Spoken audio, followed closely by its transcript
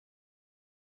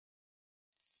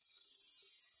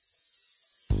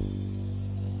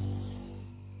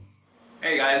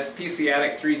Hey guys, PC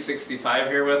Addict 365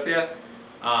 here with you.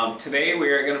 Today we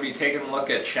are going to be taking a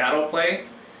look at Shadowplay.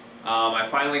 I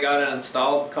finally got it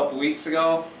installed a couple weeks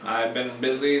ago. I've been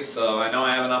busy, so I know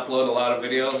I haven't uploaded a lot of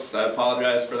videos. I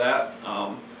apologize for that.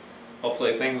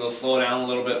 Hopefully things will slow down a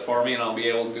little bit for me and I'll be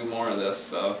able to do more of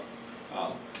this.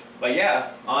 Um, but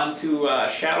yeah, on to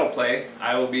Shadowplay.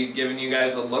 I will be giving you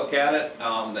guys a look at it, the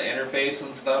interface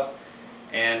and stuff,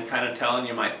 and kind of telling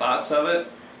you my thoughts of it.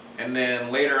 And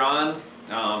then later on,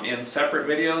 in separate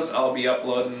videos, I'll be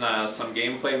uploading some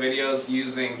gameplay videos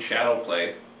using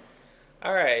Shadowplay.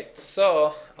 Alright,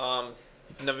 so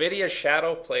Nvidia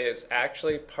Shadowplay is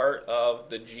actually part of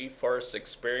the Geforce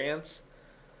Experience.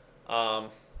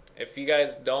 If you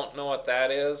guys don't know what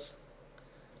that is,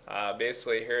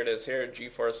 basically here it is here,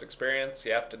 Geforce Experience.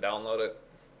 You have to download it.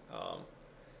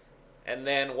 And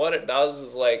then what it does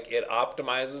is like it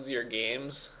optimizes your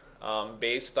games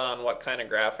based on what kind of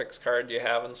graphics card you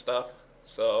have and stuff.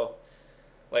 So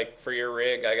like for your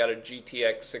rig, I got a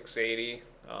GTX 680,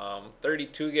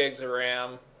 32 gigs of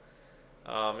RAM.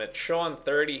 It's showing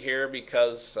 30 here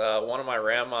because one of my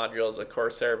RAM modules, the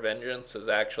Corsair Vengeance, has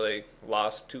actually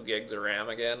lost 2 gigs of RAM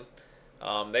again.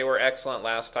 They were excellent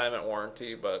last time at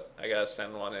warranty, but I gotta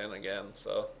send one in again,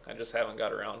 so I just haven't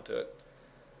got around to it.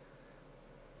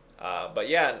 But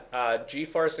yeah,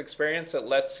 Geforce Experience, it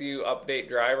lets you update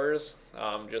drivers,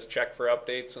 just check for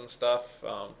updates and stuff.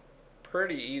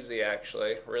 Pretty easy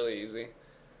actually, really easy.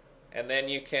 And then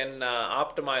you can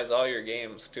optimize all your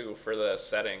games too for the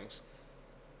settings.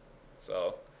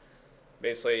 So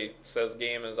basically it says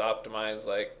game is optimized,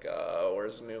 like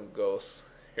where's new Ghosts?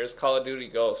 Here's Call of Duty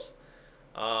Ghosts.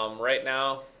 Right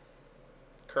now,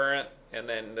 current, and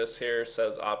then this here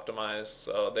says optimized.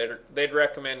 So they'd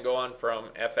recommend going from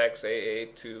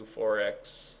FXAA to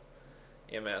 4X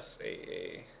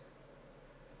MSAA.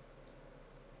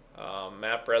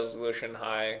 Map resolution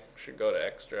high, should go to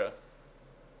extra.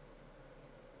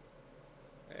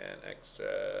 And extra,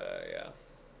 yeah.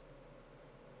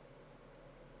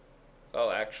 So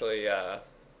I'll actually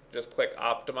just click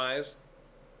optimize.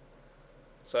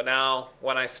 So now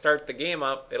when I start the game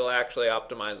up, it'll actually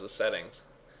optimize the settings.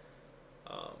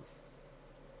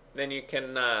 Then you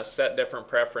can set different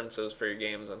preferences for your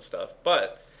games and stuff.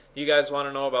 But you guys want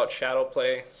to know about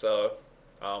Shadowplay, so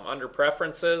under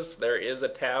preferences there is a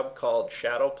tab called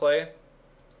Shadowplay.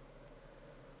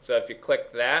 So if you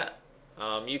click that,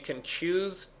 you can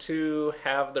choose to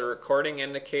have the recording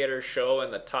indicator show in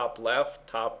the top left,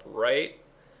 top right,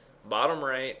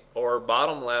 or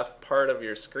bottom left part of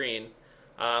your screen.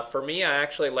 For me, I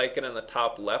actually like it in the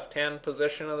top left-hand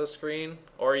position of the screen,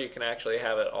 or you can actually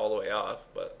have it all the way off,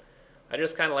 but I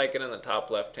just kind of like it in the top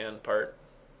left-hand part.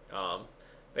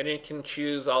 Then you can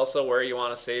choose also where you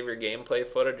want to save your gameplay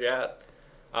footage at.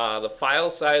 The file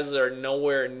sizes are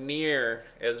nowhere near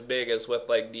as big as with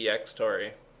like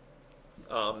DxTory.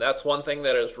 That's one thing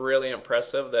that is really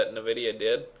impressive that Nvidia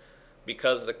did,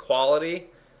 because the quality,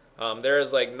 there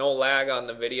is like no lag on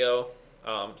the video,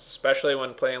 especially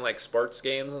when playing like sports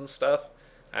games and stuff.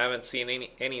 I haven't seen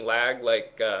any lag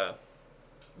like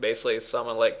basically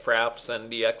someone like Fraps and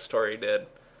DxTory did.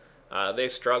 They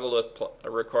struggled with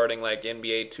recording like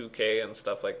NBA 2K and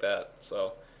stuff like that.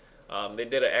 So they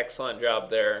did an excellent job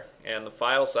there, and the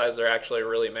file sizes are actually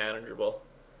really manageable.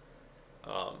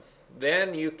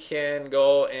 Then you can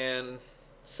go and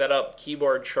set up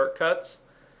keyboard shortcuts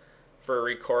for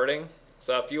recording.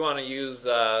 So if you want to use,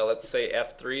 let's say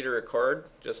F3 to record,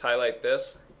 just highlight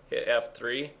this, hit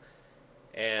F3,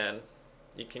 and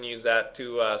you can use that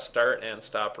to start and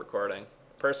stop recording.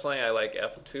 Personally, I like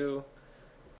F2.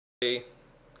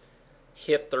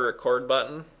 Hit the record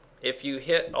button. If you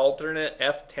hit alternate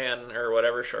F10 or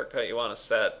whatever shortcut you want to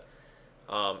set,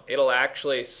 it'll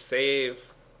actually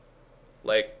save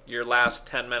like your last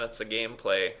 10 minutes of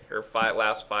gameplay, or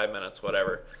last 5 minutes,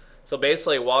 whatever. So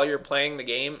basically while you're playing the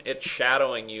game, it's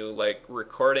shadowing you, like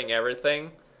recording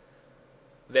everything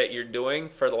that you're doing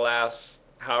for the last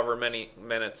however many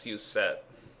minutes you set.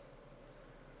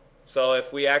 So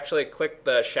if we actually click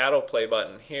the Shadowplay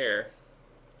button here,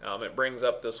 it brings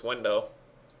up this window,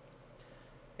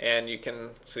 and you can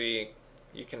see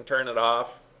you can turn it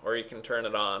off or you can turn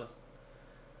it on.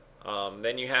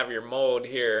 Then you have your mode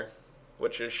here,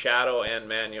 which is shadow and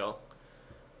manual.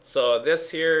 So this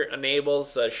here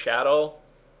enables a shadow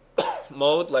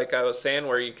mode, like I was saying,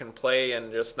 where you can play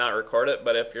and just not record it.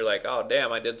 But if you're like, oh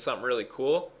damn, I did something really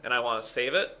cool and I want to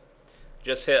save it,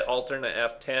 just hit alternate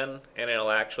F10 and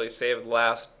it'll actually save the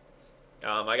last,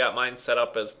 I got mine set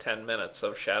up as 10 minutes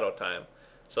of shadow time.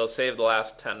 So save the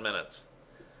last 10 minutes.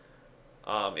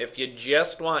 If you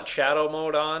just want shadow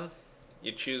mode on,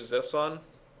 you choose this one.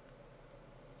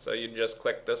 So you just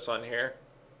click this one here,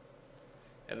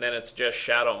 and then it's just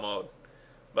shadow mode.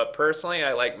 But personally,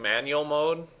 I like manual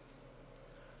mode,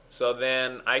 so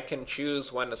then I can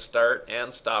choose when to start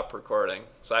and stop recording.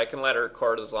 So I can let it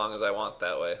record as long as I want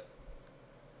that way.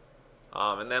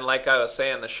 And then like I was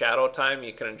saying, the shadow time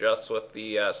you can adjust with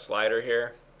the slider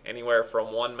here, anywhere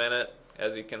from 1 minute.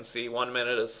 As you can see, 1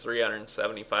 minute is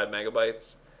 375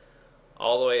 megabytes,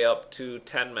 all the way up to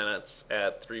 10 minutes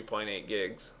at 3.8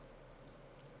 gigs.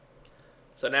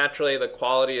 So naturally the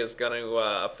quality is going to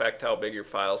affect how big your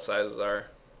file sizes are.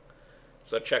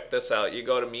 So check this out. You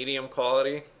go to medium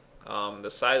quality,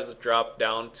 the size dropped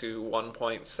down to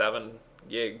 1.7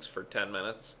 gigs for 10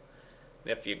 minutes.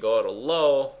 And if you go to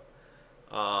low,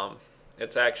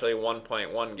 it's actually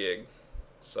 1.1 gig.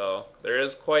 So there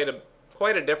is quite a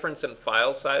difference in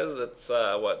file size. It's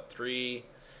about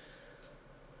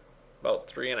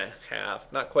 3.5,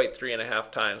 not quite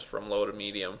 3.5 times from low to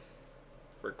medium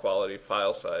for quality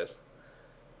file size.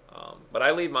 But I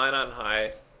leave mine on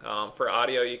high. For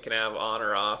audio, you can have on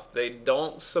or off. They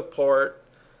don't support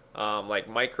like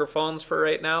microphones for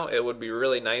right now. It would be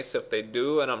really nice if they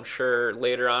do, and I'm sure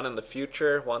later on in the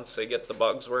future, once they get the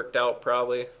bugs worked out,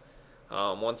 probably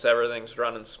once everything's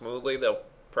running smoothly, they'll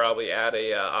probably add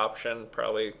a option,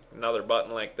 probably another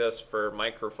button like this for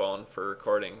microphone for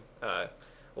recording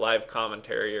live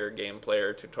commentary or gameplay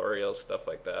or tutorials, stuff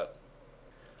like that.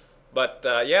 But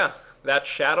yeah, that's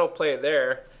Shadowplay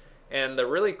there. And the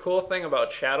really cool thing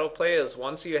about Shadowplay is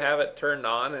once you have it turned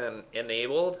on and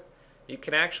enabled, you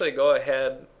can actually go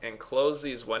ahead and close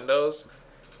these windows.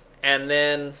 And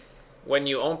then when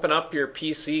you open up your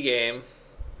PC game,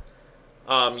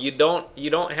 you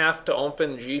don't have to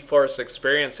open Geforce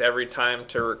Experience every time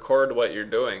to record what you're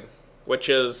doing, which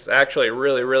is actually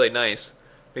really nice,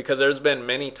 because there's been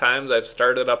many times I've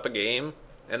started up a game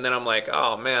and then I'm like,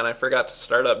 oh man, I forgot to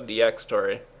start up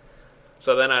Dxtory.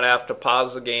 So then I'd have to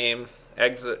pause the game,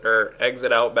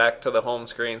 exit out back to the home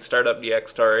screen, start up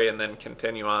Dxtory, and then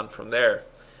continue on from there.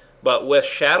 But with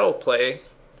Shadowplay,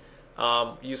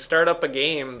 you start up a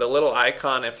game, the little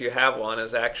icon, if you have one,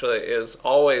 is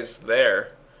always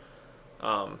there.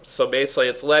 So basically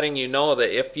it's letting you know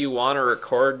that if you want to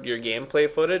record your gameplay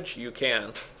footage, you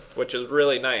can, which is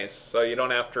really nice. So you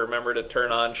don't have to remember to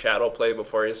turn on Shadowplay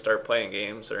before you start playing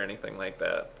games or anything like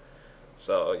that.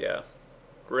 So yeah,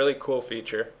 really cool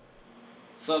feature.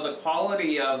 So the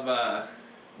quality of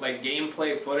like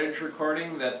gameplay footage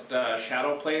recording that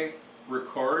Shadowplay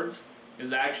records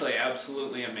is actually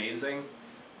absolutely amazing.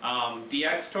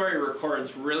 Dxtory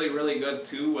records really good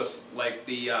too with like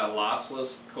the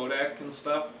lossless codec and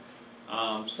stuff.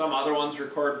 Some other ones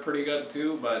record pretty good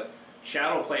too, but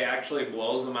Shadowplay actually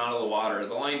blows them out of the water.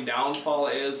 The only downfall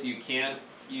is you can't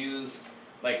use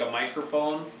like a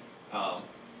microphone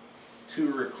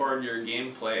to record your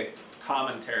gameplay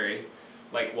commentary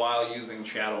like while using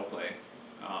Shadowplay.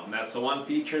 That's the one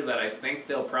feature that I think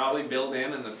they'll probably build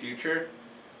in the future,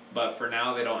 but for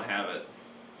now they don't have it.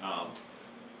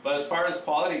 But as far as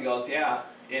quality goes, yeah,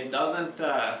 it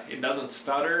doesn't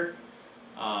stutter.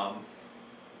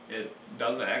 It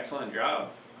does an excellent job.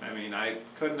 I mean, I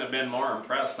couldn't have been more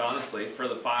impressed, honestly. For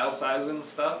the file size and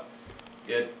stuff,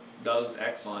 it does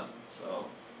excellent. So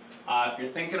if you're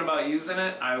thinking about using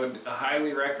it, I would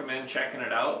highly recommend checking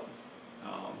it out.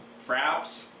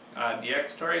 Fraps,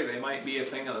 Dxtory, they might be a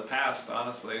thing of the past,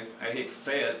 honestly. I hate to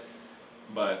say it,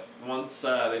 but once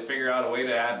they figure out a way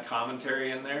to add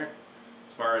commentary in there,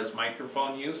 as far as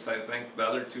microphone use, I think the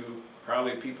other two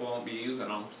probably people won't be using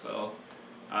them. So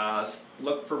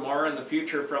look for more in the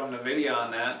future from Nvidia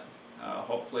on that.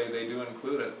 Hopefully they do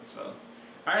include it. So,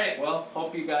 alright, well,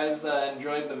 hope you guys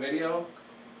enjoyed the video.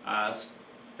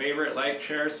 Favorite, like,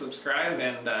 share, subscribe,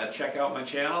 and check out my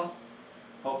channel.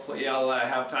 Hopefully I'll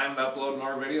have time to upload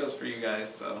more videos for you guys.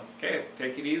 So, okay,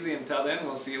 take it easy. Until then,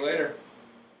 we'll see you later.